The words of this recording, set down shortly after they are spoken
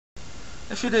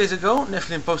A few days ago,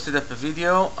 Nephilim posted up a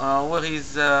video where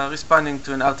he's responding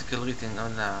to an article written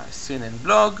on a CNN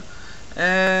blog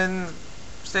and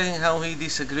stating how he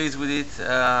disagrees with it.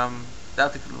 The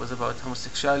article was about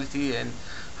homosexuality and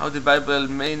how the Bible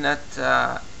may not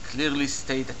clearly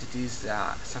state that it is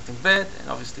something bad, and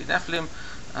obviously Nephilim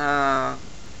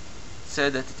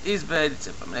said that it is bad, it's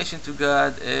an abomination to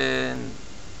God, and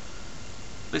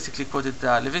basically quoted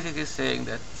Leviticus saying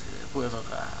that whoever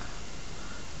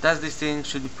does this thing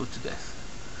should be put to death.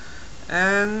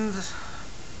 And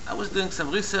I was doing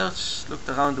some research, looked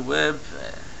around the web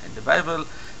and the Bible,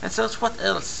 and searched what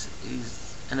else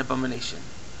is an abomination.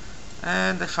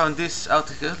 And I found this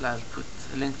article. I'll put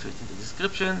a link to it in the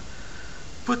description.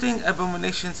 Putting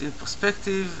Abominations in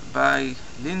Perspective by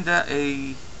Linda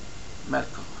A.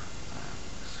 Malcolm.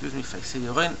 Excuse me if I say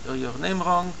your name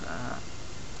wrong.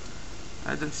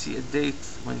 I don't see a date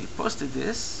when you posted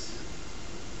this.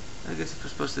 I guess it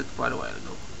was posted quite a while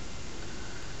ago.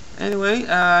 Anyway,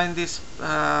 in this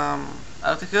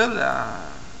article,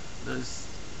 there is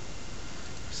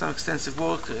some extensive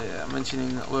work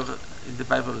mentioning where in the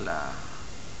Bible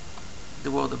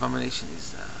the word abomination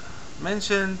is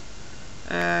mentioned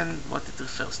and what it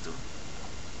refers to.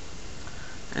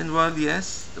 And while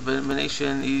yes,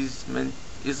 abomination is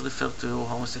referred to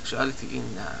homosexuality in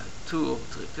 2 or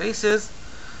 3 places,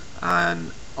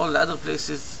 and all other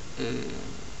places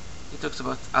it talks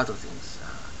about other things,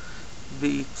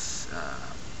 be it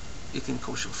eating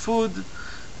kosher food,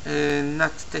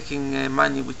 not taking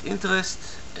money with interest,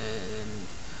 and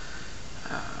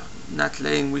not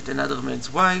laying with another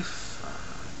man's wife,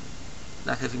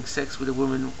 not having sex with a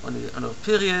woman on her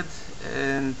period,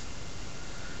 and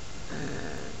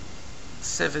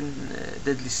 7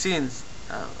 deadly sins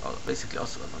are basically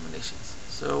also abominations.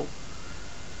 So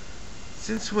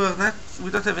since we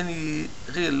don't have any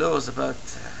real laws about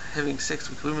having sex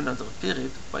with women under a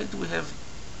period, why do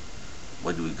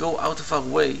we go out of our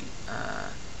way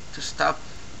to stop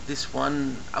this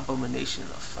one abomination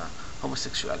of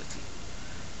homosexuality?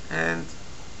 And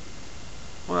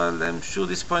well, I'm sure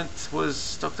this point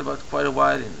was talked about quite a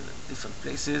while in different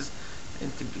places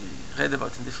and can be read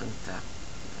about in different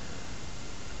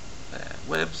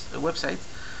websites.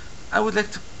 I would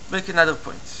like to make another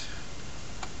point.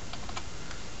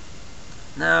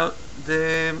 Now,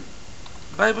 the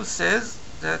Bible says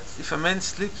that if a man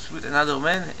sleeps with another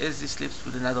man as he sleeps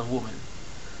with another woman,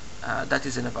 that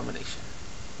is an abomination.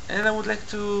 And I would like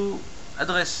to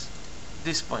address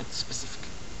this point specifically.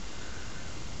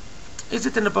 Is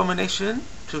it an abomination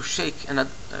to shake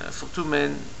for 2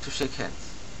 men to shake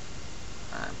hands?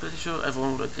 I'm pretty sure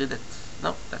everyone will agree that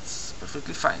no, that's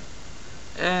perfectly fine.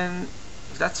 And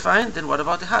if that's fine, then what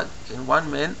about a hug? Can one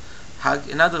man hug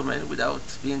another man without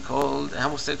being called a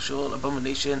homosexual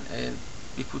abomination and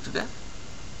be put to death?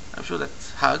 I'm sure that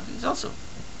hug is also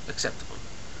acceptable.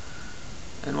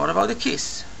 And what about a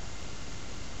kiss?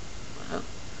 Well,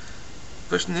 the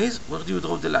question is, where do you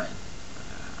draw the line?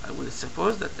 I would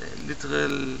suppose that a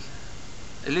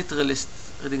literalist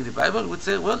reading the Bible would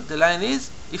say, well, the line is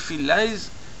if he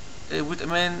lies with a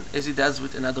man as he does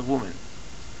with another woman.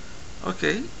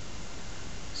 Okay,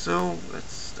 so there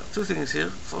are 2 things here.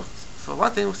 For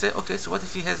one thing, we say, okay, so what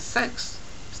if he has sex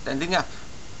standing up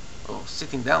or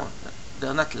sitting down?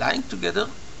 They're not lying together,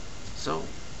 so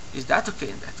is that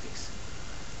okay in that case?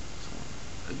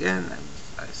 So again,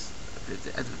 I play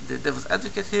the devil's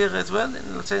advocate here as well,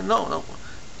 and I'll say no,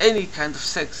 any kind of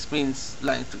sex means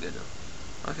lying together.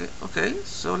 Okay,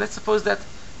 so let's suppose that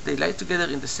they lie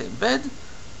together in the same bed,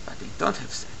 but they don't have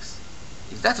sex.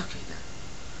 Is that okay then?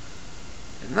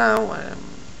 And now, well,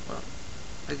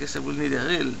 I guess I will need a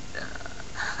real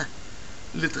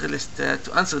literalist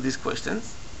to answer these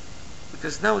questions,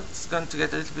 because now it's going to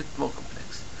get a little bit more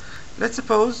complex. Let's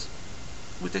suppose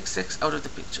we take sex out of the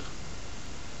picture.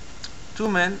 2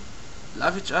 men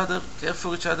love each other, care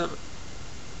for each other,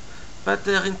 but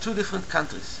they're in 2 different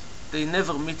countries. They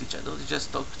never meet each other, they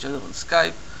just talk to each other on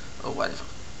Skype or whatever.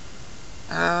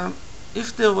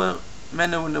 If there were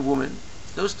man and a woman,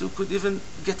 those 2 could even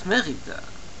get married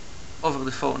over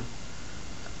the phone.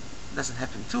 Doesn't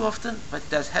happen too often, but it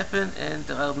does happen, and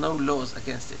there are no laws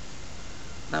against it.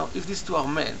 Now, if these 2 are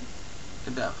men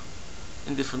and they are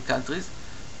in different countries,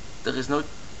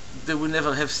 they will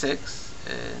never have sex,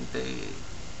 and they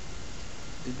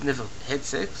never had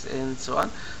sex, and so on.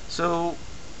 So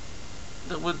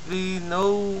there would be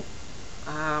no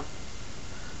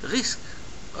risk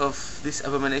of this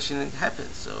abomination happen.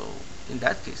 So in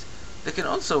that case, they can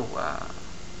also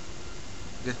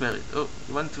get married. Oh,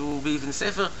 you want to be even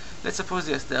safer? Let's suppose,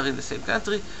 yes, they are in the same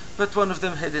country, but one of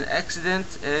them had an accident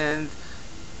and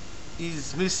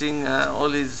is missing all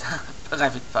his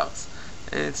private parts,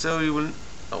 and so you will,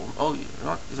 oh,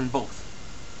 not even both.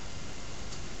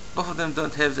 Both of them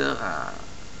don't have their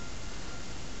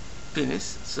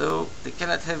penis, so they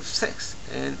cannot have sex.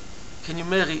 And can you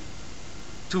marry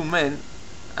two men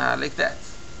like that?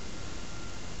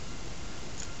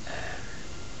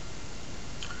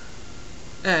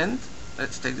 And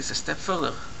let's take this a step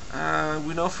further.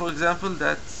 We know, for example,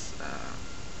 that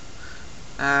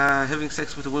having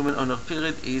sex with a woman on her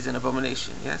period is an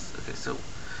abomination. Yes? Okay, so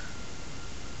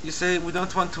you say we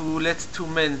don't want to let two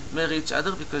men marry each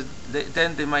other because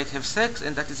then they might have sex,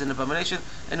 and that is an abomination,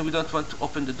 and we don't want to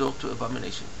open the door to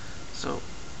abomination. So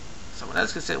someone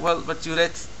else can say, well, but you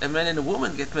let a man and a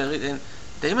woman get married, and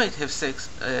they might have sex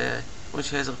when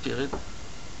she has her period.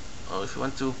 Or if you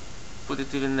want to put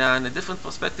it even in a different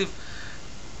perspective,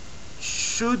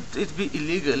 should it be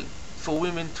illegal for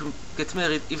women to get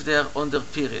married if they are on their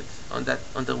period on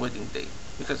their wedding day?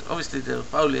 Because obviously they'll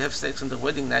probably have sex on their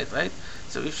wedding night, right?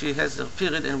 So if she has her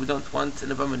period and we don't want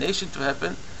an abomination to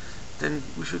happen, then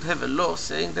we should have a law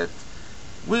saying that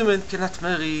women cannot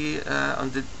marry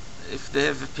if they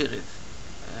have a period.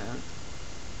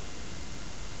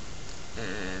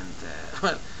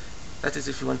 Well, that is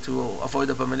if you want to avoid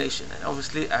abomination. And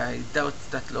obviously I doubt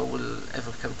that law will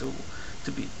ever come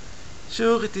to be.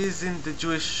 Sure, it is in the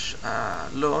Jewish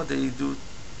law. They do.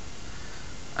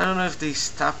 I don't know if they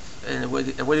stop a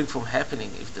wedding from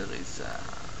happening if there is a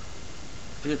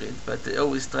period, but they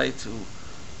always try to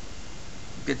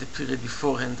get the period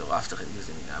beforehand or afterhand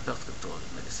using birth control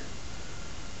medicine.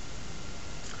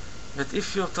 But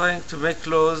if you're trying to make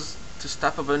laws to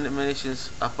stop abominations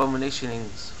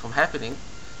from happening,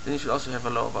 then you should also have a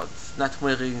law about not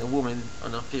marrying a woman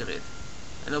on her period.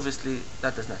 And obviously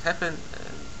that does not happen,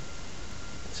 and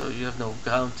so you have no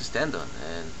ground to stand on.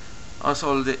 And also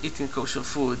all the eating kosher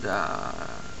food,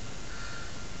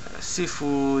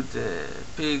 seafood,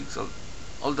 pigs,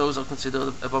 all those are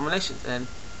considered abominations. And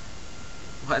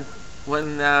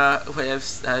when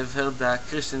I've heard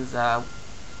Christians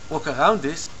walk around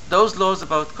this, those laws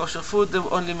about kosher food, they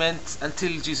were only meant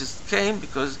until Jesus came,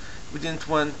 because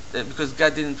because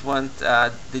God didn't want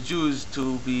the Jews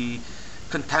to be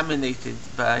contaminated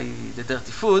by the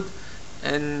dirty food,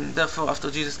 and therefore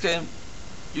after Jesus came,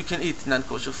 you can eat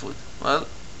non-kosher food. Well,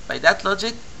 by that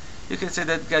logic, you can say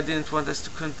that God didn't want us to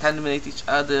contaminate each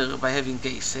other by having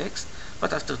gay sex,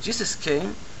 but after Jesus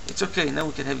came, it's okay, now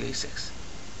we can have gay sex.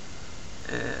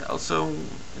 Also,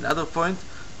 another point,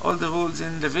 all the rules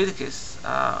in Leviticus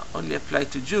only apply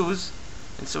to Jews,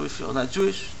 and so if you're not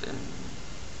Jewish, then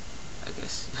I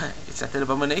guess it's not an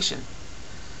abomination.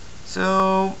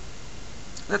 So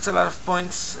that's a lot of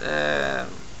points.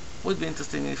 Would be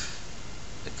interesting if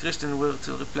a Christian were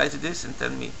to reply to this and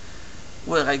tell me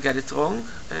where I got it wrong,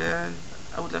 and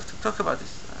I would love to talk about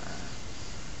this.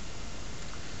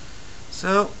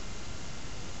 So,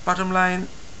 bottom line,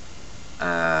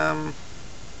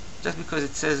 just because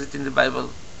it says it in the Bible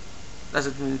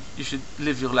doesn't mean you should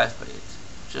live your life by it.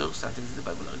 Sure, some things in the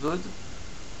Bible are good,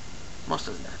 most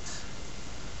are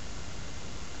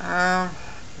not.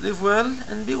 Live well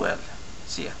and be well.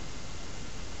 See ya.